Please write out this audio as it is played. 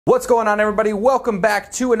What's going on, everybody? Welcome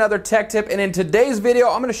back to another tech tip, and in today's video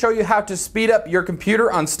I'm going to show you how to speed up your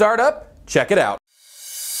computer on startup. Check it out.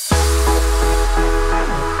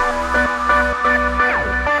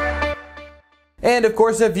 And of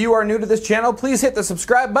course, if you are new to this channel, please hit the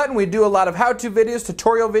subscribe button. We do a lot of how-to videos,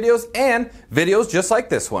 tutorial videos, and videos just like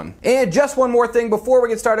this one. And just one more thing before we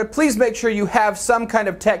get started, please make sure you have some kind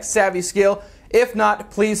of tech savvy skill. If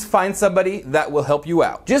not, please find somebody that will help you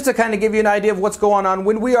out. Just to kind of give you an idea of what's going on,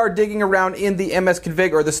 when we are digging around in the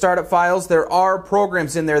MS-config or the startup files, there are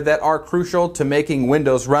programs in there that are crucial to making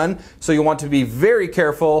Windows run, so you want to be very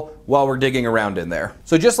careful while we're digging around in there.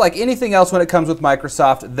 So just like anything else when it comes with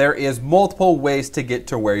Microsoft, there is multiple ways to get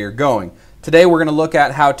to where you're going. Today we're going to look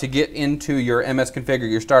at how to get into your MS-config or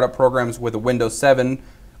your startup programs with a Windows 7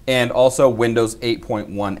 and also Windows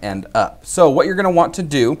 8.1 and up. So what you're going to want to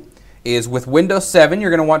do is with Windows 7, you're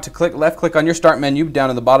going to want to left click on your start menu down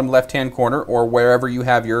in the bottom left hand corner or wherever you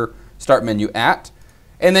have your start menu at,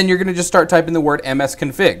 and then you're going to just start typing the word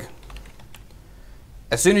MS-config.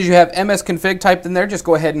 As soon as you have MS-config typed in there, just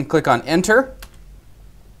go ahead and click on enter,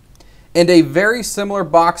 and a very similar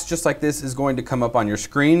box just like this is going to come up on your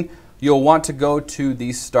screen. You'll want to go to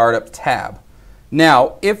the startup tab.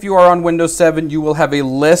 Now if you are on Windows 7, you will have a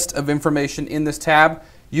list of information in this tab.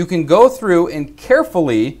 You can go through and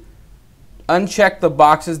carefully uncheck the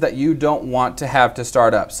boxes that you don't want to have to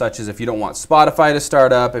start up, such as if you don't want Spotify to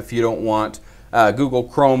start up, if you don't want Google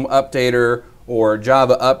Chrome Updater or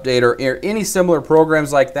Java Updater or any similar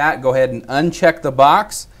programs like that. Go ahead and uncheck the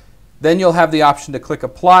box. Then you'll have the option to click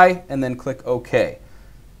apply and then click OK.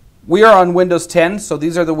 We are on Windows 10, so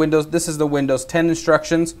this is the Windows 10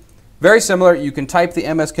 instructions. Very similar. You can type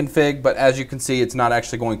the MS-config, but as you can see, it's not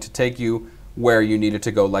actually going to take you where you need it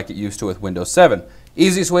to go like it used to with Windows 7.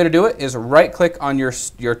 Easiest way to do it is right click on your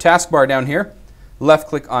taskbar down here, left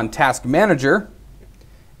click on Task Manager,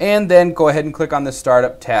 and then go ahead and click on the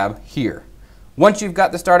Startup tab here. Once you've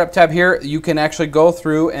got the Startup tab here, you can actually go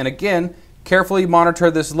through and again carefully monitor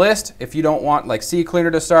this list. If you don't want like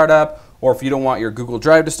CCleaner to start up, or if you don't want your Google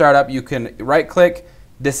Drive to start up, you can right click,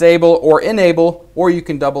 disable or enable, or you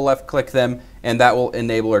can double left click them and that will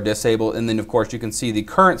enable or disable, and then of course you can see the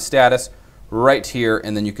current status right here,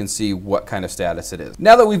 and then you can see what kind of status it is.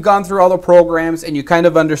 Now that we've gone through all the programs and you kind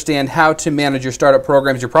of understand how to manage your startup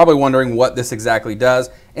programs, you're probably wondering what this exactly does,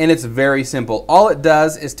 and it's very simple. All it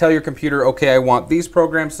does is tell your computer, okay, I want these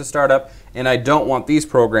programs to start up and I don't want these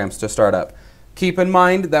programs to start up. Keep in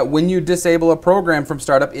mind that when you disable a program from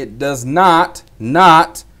startup, it does not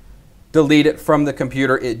delete it from the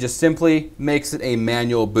computer. It just simply makes it a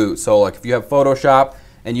manual boot. So like if you have Photoshop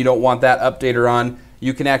and you don't want that updater on,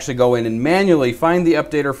 you can actually go in and manually find the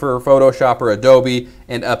updater for Photoshop or Adobe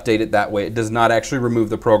and update it that way. It does not actually remove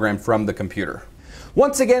the program from the computer.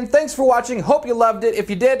 Once again, thanks for watching. Hope you loved it. If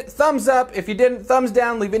you did, thumbs up. If you didn't, thumbs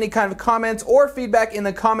down. Leave any kind of comments or feedback in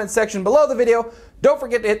the comment section below the video. Don't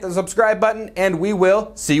forget to hit the subscribe button, and we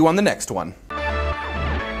will see you on the next one.